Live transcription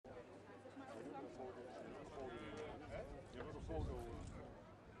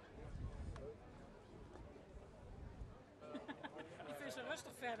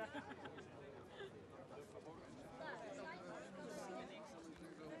rustig verder.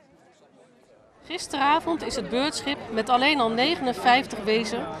 Gisteravond is het beurtschip met alleen al 59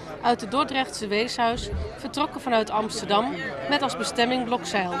 wezen uit het Dordrechtse weeshuis vertrokken vanuit Amsterdam met als bestemming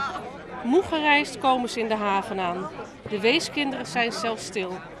Blokzijl. Moe gereisd komen ze in de haven aan. De weeskinderen zijn zelfs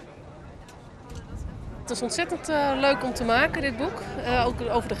stil. Het is ontzettend leuk om te maken, dit boek. Ook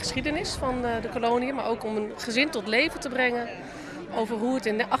over de geschiedenis van de kolonie, maar ook om een gezin tot leven te brengen. Over hoe het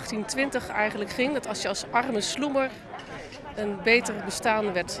in 1820 eigenlijk ging, dat als je als arme sloemer een beter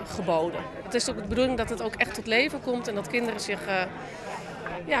bestaan werd geboden. Het is ook de bedoeling dat het ook echt tot leven komt en dat kinderen zich,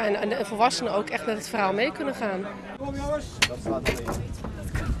 en volwassenen ook echt met het verhaal mee kunnen gaan. Kom jongens!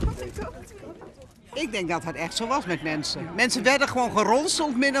 Ik denk dat het echt zo was met mensen. Mensen werden gewoon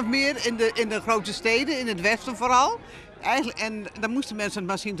geronseld min of meer in de grote steden, in het westen vooral. En dan moesten mensen het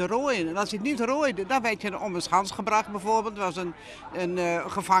maar zien te rooien. En als je het niet rooide, dan werd je om een schans gebracht bijvoorbeeld. Dat was een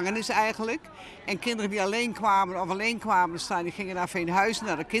gevangenis eigenlijk. En kinderen die alleen kwamen staan, die gingen naar Veenhuizen,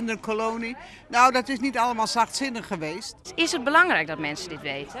 naar de kinderkolonie. Nou, dat is niet allemaal zachtzinnig geweest. Is het belangrijk dat mensen dit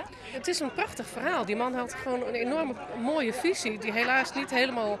weten? Het is een prachtig verhaal. Die man had gewoon een enorme mooie visie die helaas niet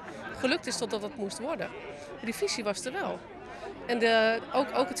helemaal gelukt is totdat het moest worden. Maar die visie was er wel. En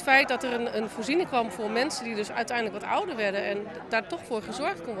ook het feit dat er een voorziening kwam voor mensen die dus uiteindelijk wat ouder werden en daar toch voor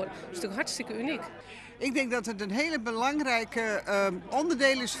gezorgd kon worden, is natuurlijk hartstikke uniek. Ik denk dat het een hele belangrijke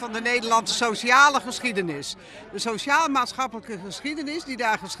onderdeel is van de Nederlandse sociale geschiedenis. De sociaal-maatschappelijke geschiedenis die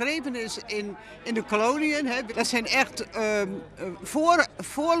daar geschreven is in de koloniën. Dat zijn echt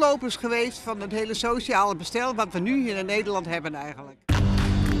voorlopers geweest van het hele sociale bestel wat we nu hier in Nederland hebben eigenlijk.